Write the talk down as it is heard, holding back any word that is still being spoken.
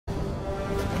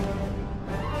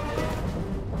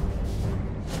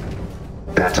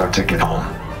That's our ticket home.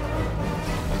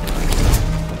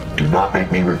 Do not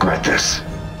make me regret this.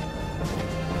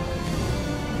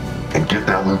 And get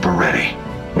that looper ready.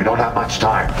 We don't have much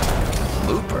time.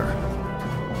 Looper?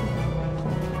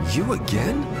 You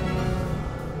again?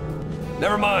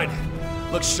 Never mind.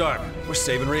 Look sharp. We're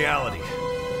saving reality.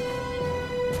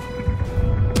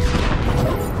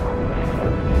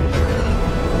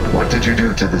 What did you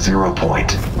do to the 0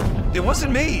 point? It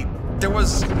wasn't me. There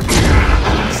was...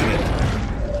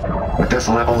 With this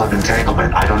level of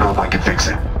entanglement, I don't know if I can fix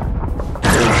it.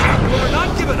 Well, we're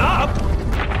not giving up!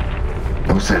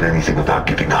 Who said anything about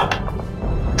giving up?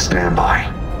 Stand by.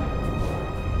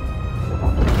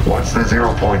 Once the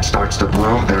 0 point starts to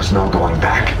bloom, there's no going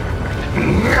back.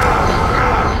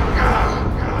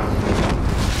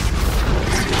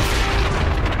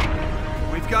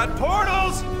 We've got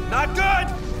portals! Not good!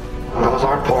 Those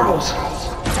aren't portals.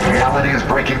 Reality is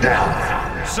breaking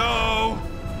down. So...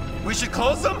 we should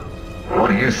close them? What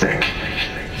do you think?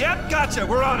 Yep, gotcha.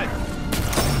 We're on it.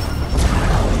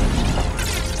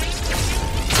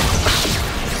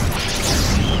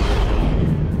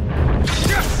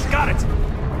 Yes, got it!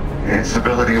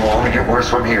 Instability will only get worse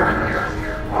from here.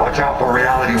 Watch out for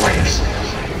reality waves.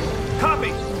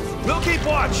 Copy. We'll keep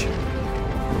watch.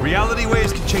 Reality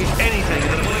waves can change anything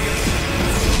in the blink.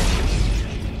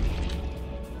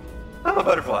 I'm a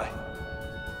butterfly.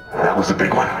 That was a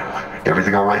big one.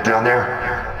 Everything all right down there?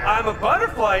 I'm a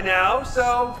butterfly now,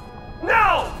 so...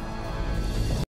 No!